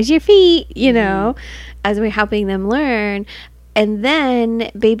nose? Where's your feet? You know, as we're helping them learn. And then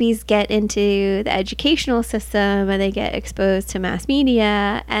babies get into the educational system and they get exposed to mass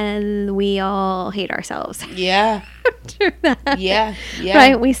media and we all hate ourselves. Yeah. After that. Yeah.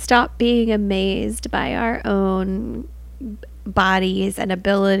 Right? We stop being amazed by our own bodies and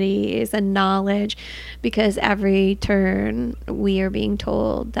abilities and knowledge because every turn we are being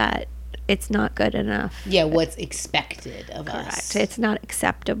told that it's not good enough. Yeah, what's expected of us. It's not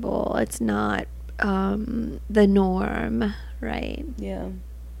acceptable. It's not the norm. Right. Yeah.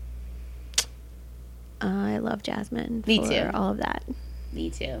 I love Jasmine Me for too. all of that. Me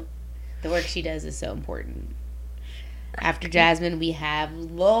too. The work she does is so important. After Jasmine, we have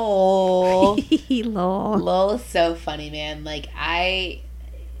Lowell. Lowell. Lowell is so funny, man. Like,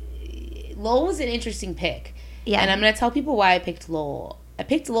 Lowell was an interesting pick. Yeah. And I'm going to tell people why I picked Lowell. I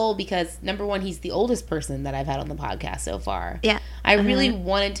picked Lowell because, number one, he's the oldest person that I've had on the podcast so far. Yeah. I really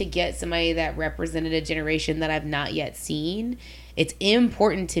wanted to get somebody that represented a generation that I've not yet seen. It's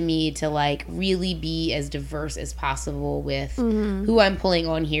important to me to, like, really be as diverse as possible with who I'm pulling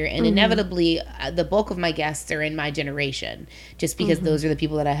on here. And inevitably, the bulk of my guests are in my generation, just because those are the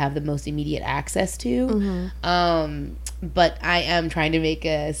people that I have the most immediate access to. But I am trying to make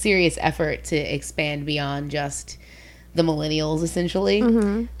a serious effort to expand beyond just the millennials, essentially.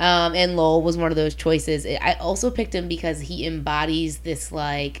 And Lowell was one of those choices. I also picked him because he embodies this,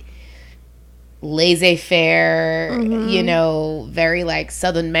 like, laissez-faire, you know, very, like,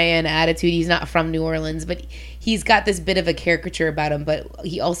 Southern man attitude. He's not from New Orleans, but he's got this bit of a caricature about him, but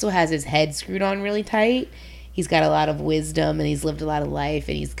he also has his head screwed on really tight. He's got a lot of wisdom, and he's lived a lot of life,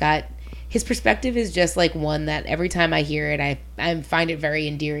 and his perspective is just, like, one that every time I hear it, I find it very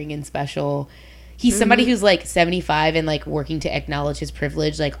endearing and special. He's somebody who's, like, 75 and, like, working to acknowledge his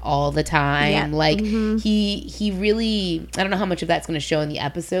privilege, like, all the time. Yeah. Like, he really, I don't know how much of that's going to show in the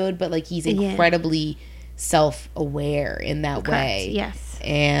episode, but, like, he's incredibly self-aware in that way. Yes.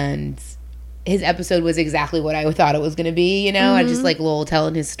 And his episode was exactly what I thought it was going to be, you know? I just, like, Lowell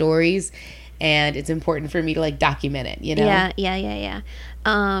telling his stories. And it's important for me to, like, document it, you know? Yeah.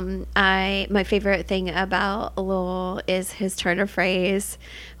 My favorite thing about Lowell is his turn of phrase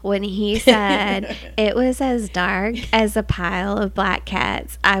when he said it was as dark as a pile of black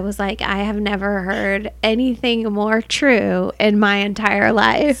cats. I was like, I have never heard anything more true in my entire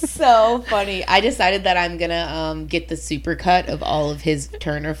life. So funny. I decided that I'm gonna get the supercut of all of his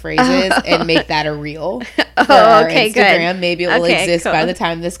turn of phrases and make that a reel for our Instagram. Good. Maybe it will exist by the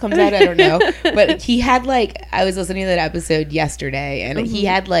time this comes out. I don't know. But he had, like, I was listening to that episode yesterday, and he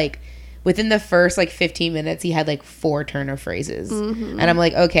had, like, within the first, like, 15 minutes, he had, like, 4 turn of phrases. And I'm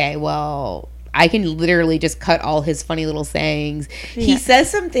like, okay, well, I can literally just cut all his funny little sayings. Yeah. He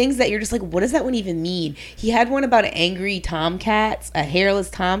says some things that you're just like, what does that one even mean? He had one about angry tomcats, a hairless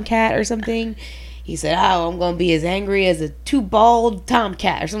tomcat or something. He said, oh, I'm going to be as angry as a 2 bald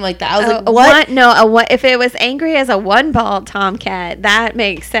tomcat or something like that. I was like, what? If it was angry as a 1 bald tomcat, that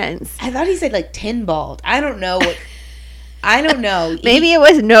makes sense. I thought he said, like, 10 bald. I don't know what... I don't know. Maybe it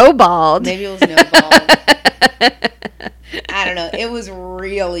was no bald. Maybe it was no bald. I don't know. It was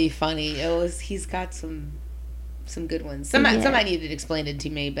really funny. He's got some good ones. Some I needed explained to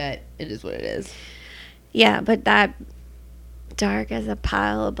me, but it is what it is. Yeah, but that dark as a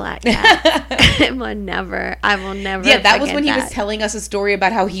pile of black cats. I will never. Yeah, that was when he was telling us a story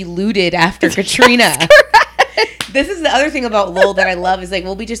about how he looted after Katrina. This is the other thing about Lowell that I love is like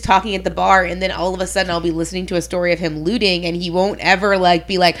we'll be just talking at the bar and then all of a sudden I'll be listening to a story of him looting and he won't ever like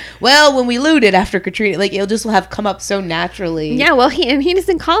be like, well, when we looted after Katrina, like it'll just have come up so naturally. Yeah, well, he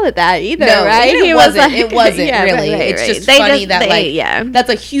doesn't call it that either, no, right? It wasn't yeah, really. Right, it's just they funny just, that's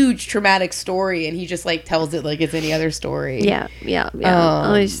a huge traumatic story and he just like tells it like it's any other story. Yeah.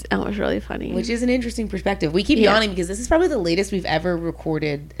 That was really funny. Which is an interesting perspective. We keep yawning because this is probably the latest we've ever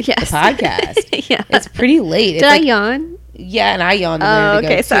recorded the podcast. Yeah. It's pretty late. Did I yawn? Yeah, and I yawned.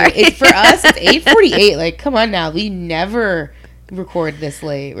 Okay, sorry. For us, it's 8:48. Like, come on now. We never record this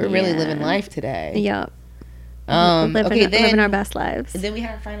late. We're really living life today. Yep. Living our best lives. And then we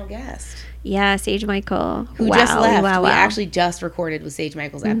had our final guest. Yeah, Sage Michael. Who just left. Wow. We actually just recorded with Sage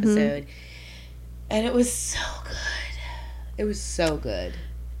Michael's episode. And it was so good. It was so good.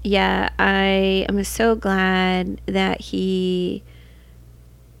 Yeah, I am so glad that he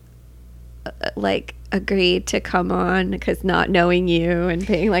agreed to come on, because not knowing you and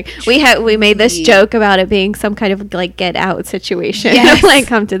being like, we made this joke about it being some kind of like get out situation. Yes. Like,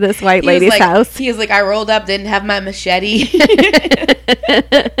 come to this white lady's house. He was like, I rolled up, didn't have my machete.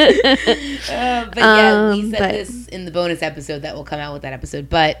 But yeah, we said this in the bonus episode that will come out with that episode,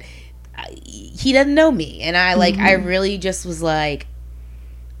 but he doesn't know me, and I I really just was like,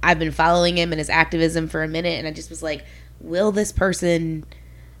 I've been following him and his activism for a minute, and I just was like, will this person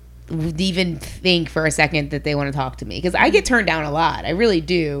even think for a second that they want to talk to me? Because I get turned down a lot. I really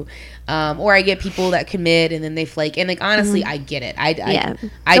do. Or I get people that commit and then they flake. And like, honestly, I get it. I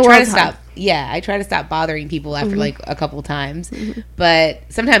try to stop. Yeah, I try to stop bothering people after like a couple times. But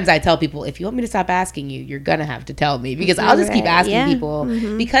sometimes I tell people, if you want me to stop asking you, you're gonna have to tell me, because I'll just keep asking people,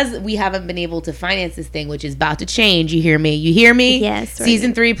 because we haven't been able to finance this thing, which is about to change. You hear me? You hear me? Yes.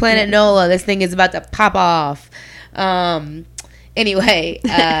 Season 3 Planet NOLA. This thing is about to pop off. Anyway,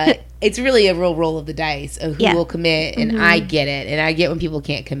 it's really a real roll of the dice of who will commit, and I get it, and I get when people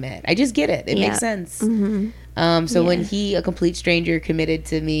can't commit. I just get it. It makes sense. So when a complete stranger committed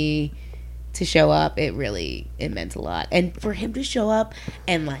to me to show up, it meant a lot. And for him to show up,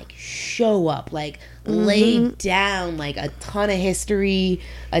 lay down like a ton of history,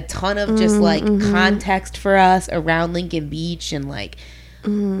 a ton of just like context for us around Lincoln Beach, and like,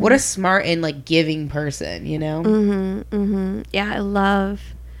 what a smart and like giving person, you know? Yeah, I love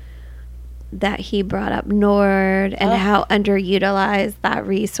that he brought up NORD and how underutilized that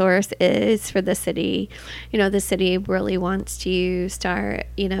resource is for the city. You know, the city really wants to start,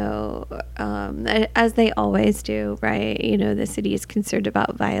 as they always do, right? You know, the city is concerned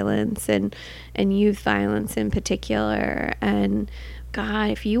about violence and youth violence in particular. And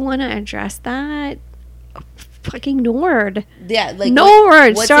God, if you want to address that, fucking NORD. Yeah, like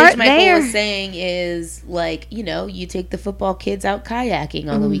NORD. What Start Sage Michael there. was saying is like, you take the football kids out kayaking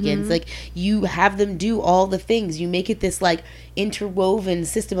on the weekends. Like, you have them do all the things. You make it this like interwoven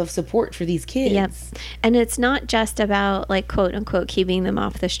system of support for these kids. Yep. And it's not just about like quote unquote keeping them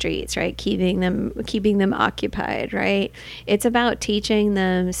off the streets, right? Keeping them occupied, right? It's about teaching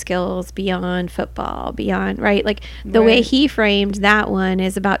them skills beyond football, right? Like the way he framed that one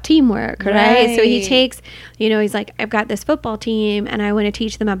is about teamwork, right? So he takes, he's like, I've got this football team and I want to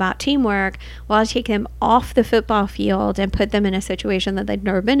teach them about teamwork. Well, I'll take them off the football field and put them in a situation that they've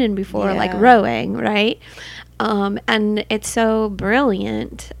never been in before, like rowing, right? And it's so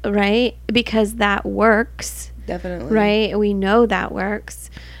brilliant, right? Because that works. Definitely. Right? We know that works.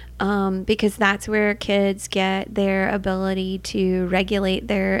 Because that's where kids get their ability to regulate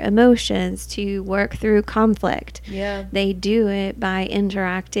their emotions, to work through conflict. Yeah. They do it by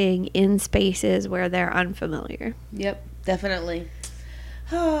interacting in spaces where they're unfamiliar. Yep, definitely.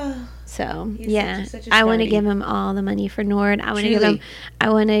 So such a I want to smarty. give him all the money for NORD. I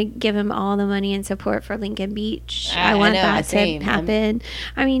want to give him all the money and support for Lincoln Beach. I want that to happen.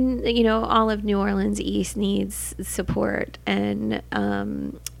 I mean, all of New Orleans East needs support and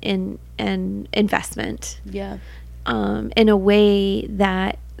investment. Yeah. In a way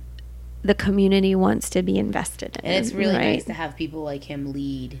that the community wants to be invested in. And it's really nice to have people like him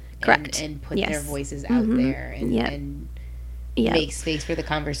lead. Correct. And put their voices out there and make space for the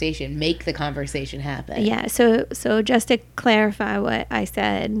conversation, make the conversation happen. Yeah. So just to clarify what I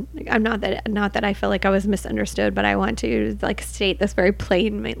said, I'm not that I feel like I was misunderstood, but I want to like state this very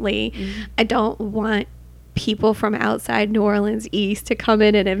plainly. I don't want people from outside New Orleans East to come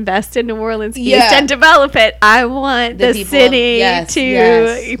in and invest in New Orleans East and develop it. I want the city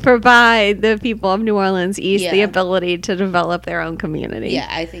to provide the people of New Orleans East the ability to develop their own community. Yeah,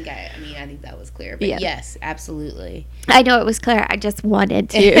 I think that was clear. But yes, absolutely. I know it was clear. I just wanted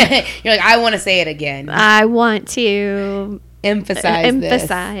to. You're like, I want to say it again. I want to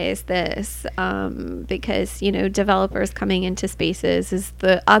emphasize this because, you know, developers coming into spaces is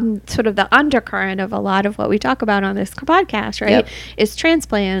the sort of the undercurrent of a lot of what we talk about on this podcast, right? Yep. Is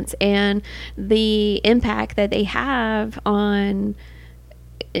transplants and the impact that they have on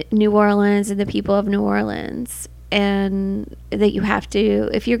New Orleans and the people of New Orleans, and that you have to,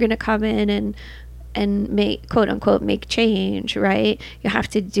 if you're going to come in and make, quote unquote, make change, right? You have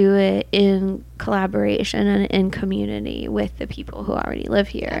to do it in collaboration and in community with the people who already live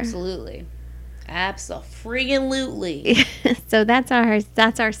here. Absolutely. Absolutely. So that's our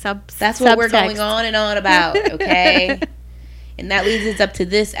That's subtext. what we're going on and on about, okay? And that leads us up to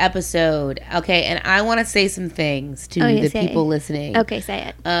this episode, okay? And I want to say some things to the people listening. Okay,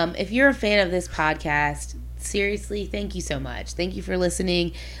 say it. If you're a fan of this podcast, seriously, thank you so much. Thank you for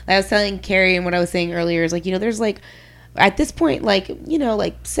listening. Like I was telling Carrie, and what I was saying earlier is, like, you know, there's like, at this point, like, you know,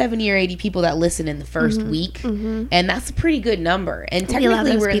 like 70 or 80 people that listen in the first week. And that's a pretty good number. And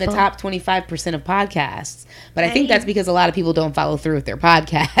technically we're in the top 25% of podcasts. But I think that's because a lot of people don't follow through with their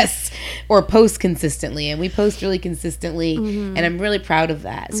podcasts or post consistently. And we post really consistently. And I'm really proud of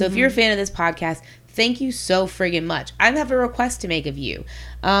that. So if you're a fan of this podcast, thank you so friggin' much. I have a request to make of you.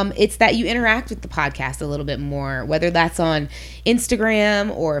 It's that you interact with the podcast a little bit more, whether that's on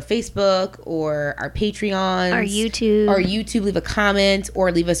Instagram or Facebook or our Patreon. Or YouTube. Leave a comment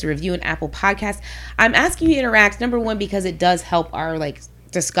or leave us a review in Apple Podcasts. I'm asking you to interact, number one, because it does help our, like,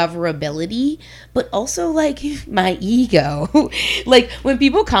 discoverability, but also, like, my ego. Like, when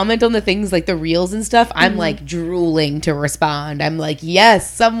people comment on the things like the reels and stuff, I'm like drooling to respond. I'm like,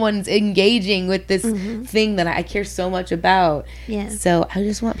 yes, someone's engaging with this thing that I care so much about. Yeah. So I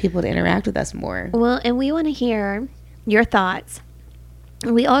just want people to interact with us more. Well, and we want to hear your thoughts.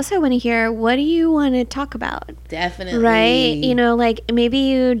 We also want to hear, what do you want to talk about? Definitely. Right? You know, like, maybe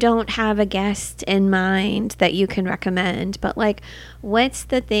you don't have a guest in mind that you can recommend, but, like, what's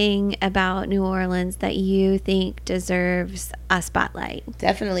the thing about New Orleans that you think deserves a spotlight?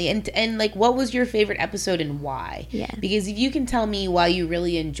 Definitely. And like, what was your favorite episode and why? Yeah. Because if you can tell me why you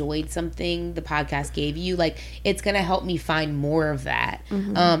really enjoyed something the podcast gave you, like, it's going to help me find more of that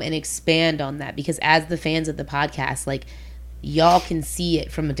and expand on that. Because as the fans of the podcast, like, y'all can see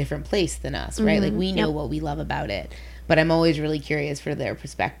it from a different place than us, right? Like, we know what we love about it. But I'm always really curious for their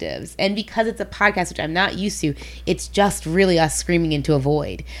perspectives. And because it's a podcast, which I'm not used to, it's just really us screaming into a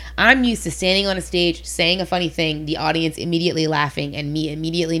void. I'm used to standing on a stage, saying a funny thing, the audience immediately laughing, and me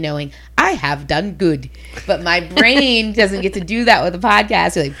immediately knowing I have done good. But my brain doesn't get to do that with a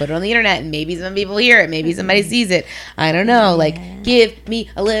podcast. You, like, put it on the internet, and maybe some people hear it. Maybe somebody sees it. I don't know. Like, give me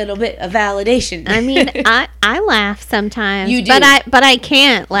a little bit of validation. I mean, I laugh sometimes. You do. But I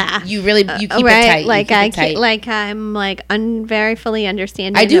can't laugh. You really, you keep right? it tight. Like, I keep it tight. Like, I'm like very fully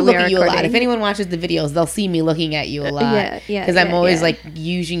understanding. I do that look we're at you a lot. recording. If anyone watches the videos, they'll see me looking at you a lot. Because I'm always like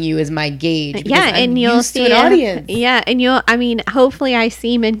using you as my gauge. Yeah, and you'll see an audience. Yeah, and I mean, hopefully I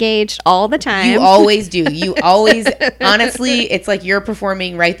seem engaged all the time. You always do. You always, honestly, it's like you're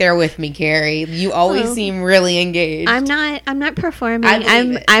performing right there with me, Carrie. You always seem really engaged. I'm not performing.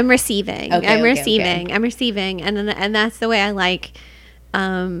 I'm receiving. Okay, I'm okay, receiving. okay. I'm receiving, and that's the way I like.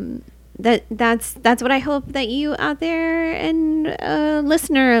 That's what I hope that you out there in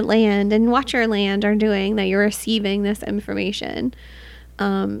listener land and watcher land are doing, that you're receiving this information,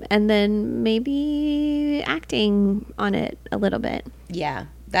 and then maybe acting on it a little bit. Yeah,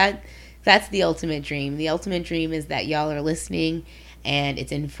 that's the ultimate dream. The ultimate dream is that y'all are listening and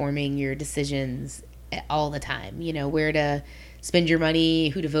it's informing your decisions all the time. You know, where to spend your money,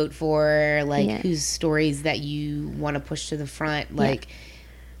 who to vote for, like whose stories that you want to push to the front. Like,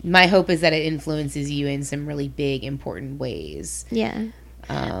 my hope is that it influences you in some really big, important ways. Yeah.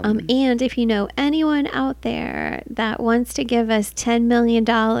 And if you know anyone out there that wants to give us $10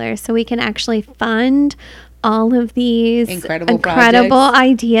 million so we can actually fund all of these incredible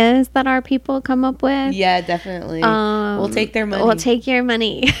ideas that our people come up with. Yeah, definitely. We'll take their money. We'll take your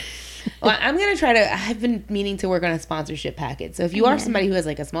money. Well, I'm going to try to, I've been meaning to work on a sponsorship packet. So if you are somebody who has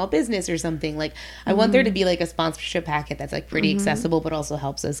like a small business or something, like I want there to be like a sponsorship packet that's like pretty accessible, but also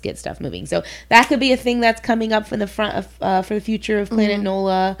helps us get stuff moving. So that could be a thing that's coming up from the front of, for the future of Planet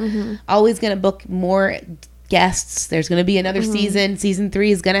NOLA. Always going to book more guests. There's going to be another season. Season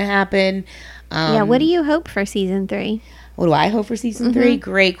 3 is going to happen. What do you hope for season 3? What do I hope for season 3?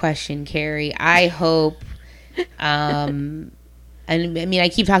 Great question, Carrie. I hope, and I mean, I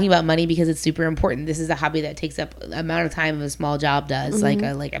keep talking about money because it's super important. This is a hobby that takes up the amount of time a small job does, like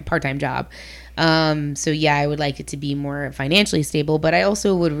a part-time job. So yeah, I would like it to be more financially stable, but I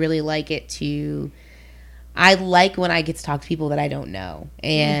also would really like it to, I like when I get to talk to people that I don't know.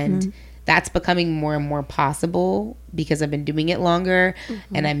 And that's becoming more and more possible because I've been doing it longer,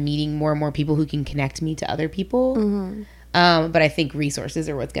 and I'm meeting more and more people who can connect me to other people. But I think resources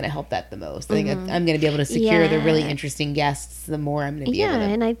are what's going to help that the most. I think I'm going to be able to secure the really interesting guests the more I'm going to be able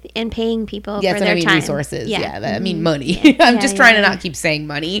to. And paying people for that's their what I mean, time. resources. I mean money. I'm just trying to not keep saying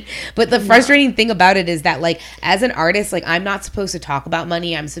money. But the frustrating thing about it is that, like, as an artist, like, I'm not supposed to talk about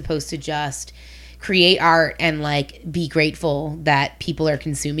money. I'm supposed to just create art and, like, be grateful that people are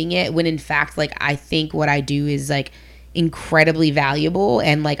consuming it, when in fact, like, I think what I do is, like, incredibly valuable,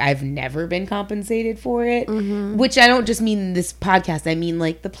 and, like, I've never been compensated for it, which I don't just mean this podcast. I mean,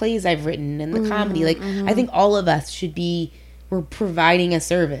 like, the plays I've written and the comedy. Like, I think all of us should be, we're providing a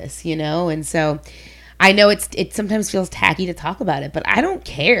service, you know? And so I know it sometimes feels tacky to talk about it, but I don't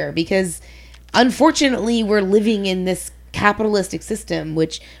care, because unfortunately we're living in this capitalistic system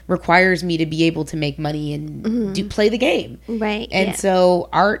which requires me to be able to make money and play the game. Right. And so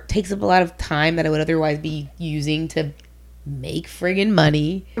art takes up a lot of time that I would otherwise be using to make friggin'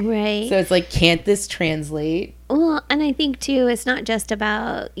 money. Right. So it's like, can't this translate? Well, and I think too, it's not just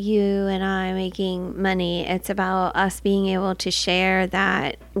about you and I making money. It's about us being able to share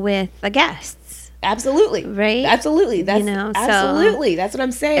that with the guests. Absolutely. Right? Absolutely. That's, you know, absolutely. That's what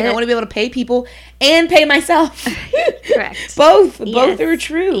I'm saying. I want to be able to pay people and pay myself. Correct. Both are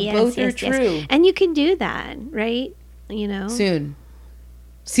true. Both are true. Yes. And you can do that, right? You know. Soon.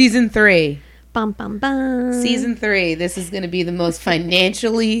 Season 3. Bum, bum, bum. Season 3. This is going to be the most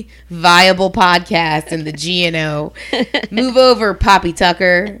financially viable podcast in the GNO. Move over, Poppy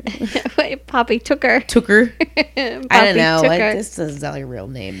Tucker. Wait, Poppy Tucker. Tucker. I don't know. Tucker. This doesn't sound like a real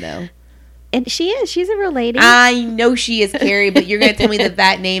name, though. And she is. She's a real lady. I know she is, Carrie, but you're going to tell me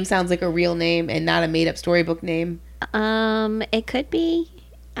that name sounds like a real name and not a made-up storybook name? It could be.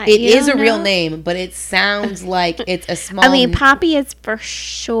 It is a real name, but it sounds like it's a small... I mean, Poppy is for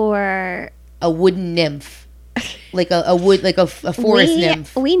sure... a wooden nymph. Like a forest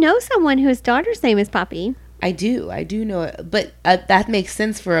nymph. We know someone whose daughter's name is Poppy. I do know it. But that makes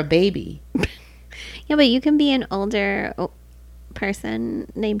sense for a baby. Yeah, but you can be an older...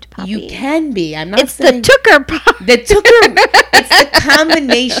 person named Poppy. You can be. I'm not it's saying... the Tucker Poppy. The Tucker... It's the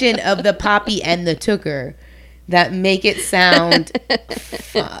combination of the Poppy and the Tucker that make it sound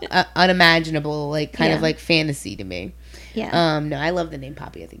unimaginable, like kind of like fantasy to me. Yeah. No, I love the name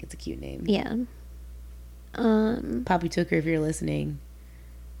Poppy. I think it's a cute name. Yeah. Poppy Tucker, if you're listening...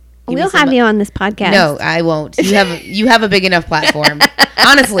 We'll have you on this podcast. No, I won't. You have a big enough platform.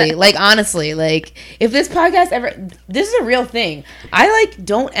 honestly, if this podcast ever, this is a real thing. I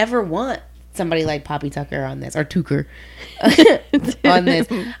don't ever want somebody like Poppy Tucker on this, or Tucker on this.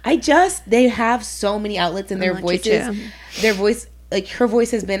 They have so many outlets in their voices. Their voice, her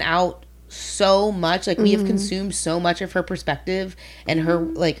voice has been out so much. We have consumed so much of her perspective and her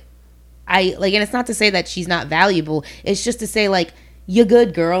and it's not to say that she's not valuable. It's just to say you're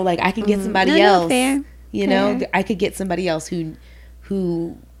good, girl. I could get somebody else. Fair. You know, I could get somebody else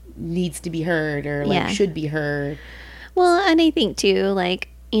who needs to be heard or should be heard. Well, and I think too,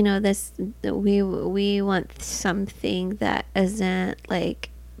 we want something that isn't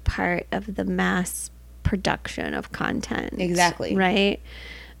part of the mass production of content. Exactly. Right.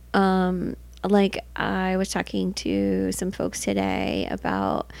 I was talking to some folks today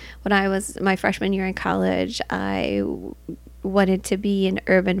about when I was my freshman year in college, I wanted to be an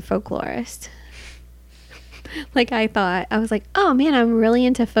urban folklorist. I was like, oh man, I'm really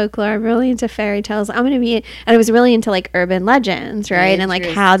into folklore. I'm really into fairy tales. I'm going to be, and I was really into urban legends, right? And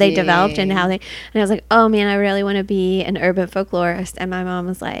how they developed and and I was like, oh man, I really want to be an urban folklorist. And my mom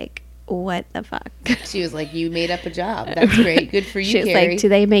was like, what the fuck? She was like, you made up a job. That's great. Good for you, She was Carrie. like, do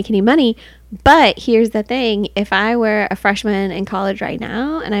they make any money? But here's the thing. If I were a freshman in college right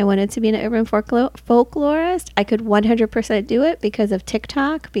now and I wanted to be an urban folklorist, I could 100% do it because of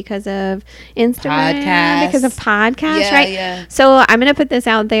TikTok, because of Instagram, because of podcasts, right? Yeah. So I'm going to put this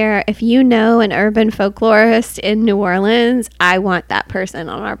out there. If you know an urban folklorist in New Orleans, I want that person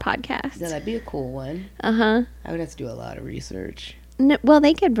on our podcast. Yeah, that'd be a cool one. Uh-huh. I would have to do a lot of research. No, well,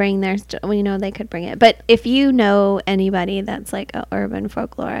 they could bring theirs. They could bring it. But if you know anybody that's an urban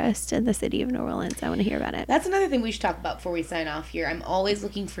folklorist in the city of New Orleans, I want to hear about it. That's another thing we should talk about before we sign off here. I'm always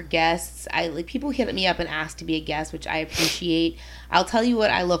looking for guests. People hit me up and ask to be a guest, which I appreciate. I'll tell you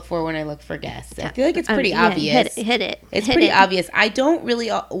what I look for when I look for guests. I feel like it's pretty obvious. Hit it. It's pretty obvious. I don't really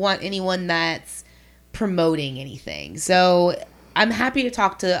want anyone that's promoting anything. So I'm happy to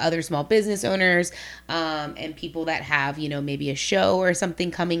talk to other small business owners and people that have, maybe a show or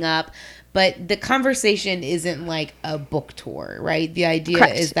something coming up. But the conversation isn't like a book tour, right? The idea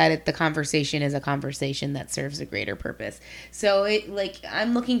Correct. is that the conversation is a conversation that serves a greater purpose. So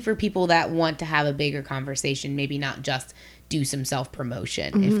I'm looking for people that want to have a bigger conversation, maybe not just do some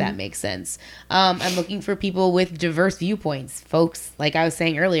self-promotion, if that makes sense. I'm looking for people with diverse viewpoints, folks, like I was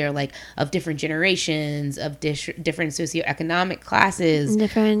saying earlier, like of different generations, of different socioeconomic classes.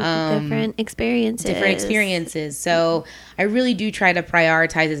 Different experiences. So I really do try to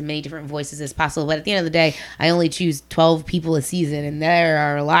prioritize as many different voices as possible. But at the end of the day, I only choose 12 people a season, and there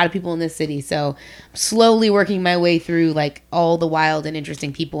are a lot of people in this city. So I'm slowly working my way through like all the wild and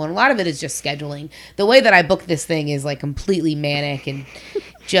interesting people. And a lot of it is just scheduling. The way that I book this thing is like completely manic and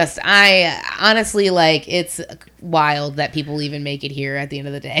I honestly, like, it's wild that people even make it here at the end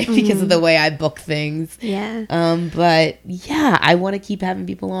of the day because of the way I book things. Yeah. But yeah, I want to keep having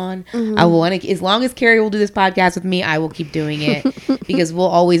people on. I want to, as long as Carrie will do this podcast with me, I will keep doing it because we'll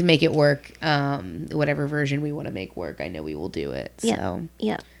always make it work. Whatever version we want to make work, I know we will do it. So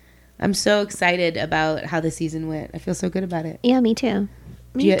yeah. I'm so excited about how the season went. I feel so good about it. Yeah, me too.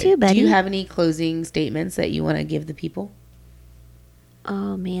 Me too, buddy. Do you have any closing statements that you want to give the people?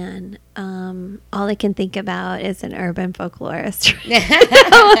 Oh, man. All I can think about is an urban folklorist.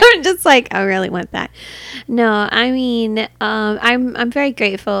 I'm just like, I really want that. No, I mean, I'm very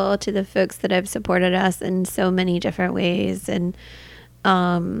grateful to the folks that have supported us in so many different ways. And,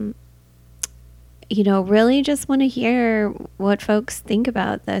 really just want to hear what folks think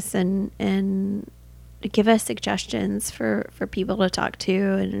about this and give us suggestions for people to talk to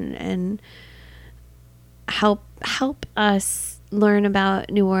and help us learn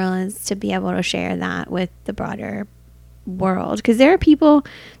about New Orleans to be able to share that with the broader world, because there are people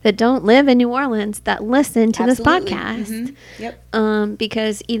that don't live in New Orleans that listen to this podcast. Yep.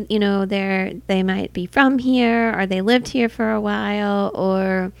 Because they might be from here, or they lived here for a while,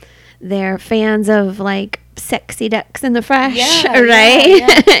 or they're fans of like Sexy Ducks in the Fresh, right?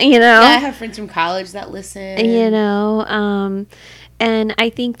 Yeah, I have friends from college that listen. And I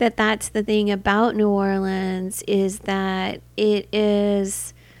think that that's the thing about New Orleans, is that it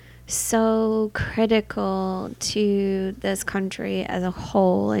is so critical to this country as a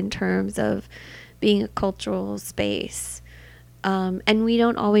whole in terms of being a cultural space. And we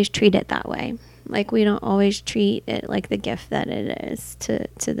don't always treat it that way. Like, we don't always treat it like the gift that it is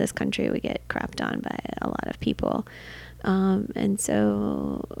to this country. We get crapped on by a lot of people. And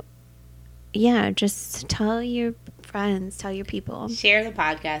so, yeah, just tell your friends, tell your people. Share the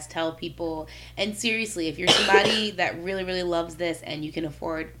podcast, tell people. And seriously, if you're somebody that really, really loves this and you can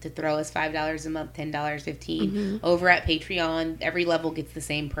afford to throw us $5 a month, $10, $15, over at Patreon, every level gets the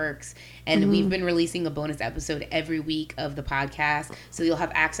same perks. And we've been releasing a bonus episode every week of the podcast. So you'll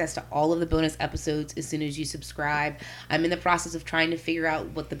have access to all of the bonus episodes as soon as you subscribe. I'm in the process of trying to figure out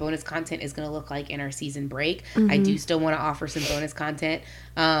what the bonus content is going to look like in our season break. I do still want to offer some bonus content.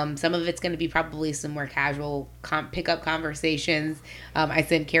 Some of it's going to be probably some more casual pickup conversations. I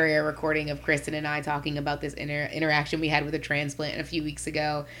sent Carrie a recording of Kristen and I talking about this interaction we had with a transplant a few weeks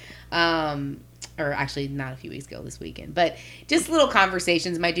ago. Or actually not a few weeks ago, this weekend. But just little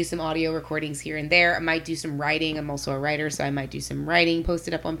conversations. Might do some audio recordings here and there. I might do some writing. I'm also a writer, so I might do some writing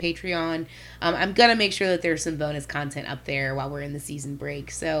posted up on Patreon. I'm going to make sure that there's some bonus content up there while we're in the season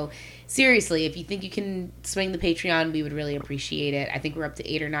break. So seriously, if you think you can swing the Patreon, we would really appreciate it. I think we're up to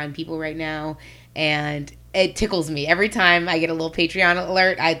 8 or 9 people right now. And it tickles me. Every time I get a little Patreon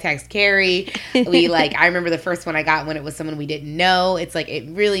alert, I text Carrie. I remember the first one I got when it was someone we didn't know. It's like, it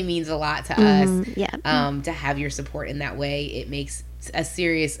really means a lot to us. To have your support in that way. It makes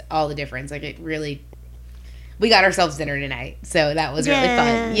all the difference. Like, it really, we got ourselves dinner tonight. So that was really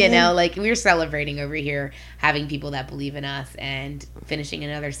fun. We were celebrating over here, having people that believe in us and finishing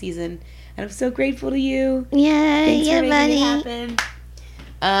another season. And I'm so grateful to you. Thanks for making it happen.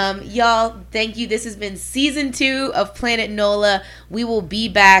 Y'all, thank you. This has been season 2 of Planet NOLA. We will be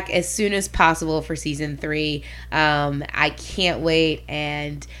back as soon as possible for season 3. I can't wait,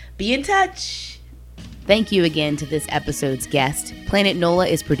 and be in touch. Thank you again to this episode's guest. Planet NOLA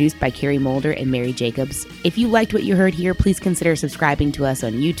is produced by Carrie Moulder and Mary Jacobs. If you liked what you heard here, please consider subscribing to us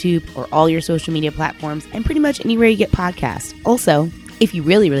on YouTube or all your social media platforms and pretty much anywhere you get podcasts. Also, if you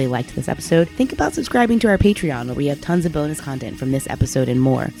really, really liked this episode, think about subscribing to our Patreon, where we have tons of bonus content from this episode and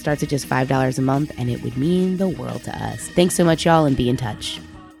more. It starts at just $5 a month, and it would mean the world to us. Thanks so much, y'all, and be in touch.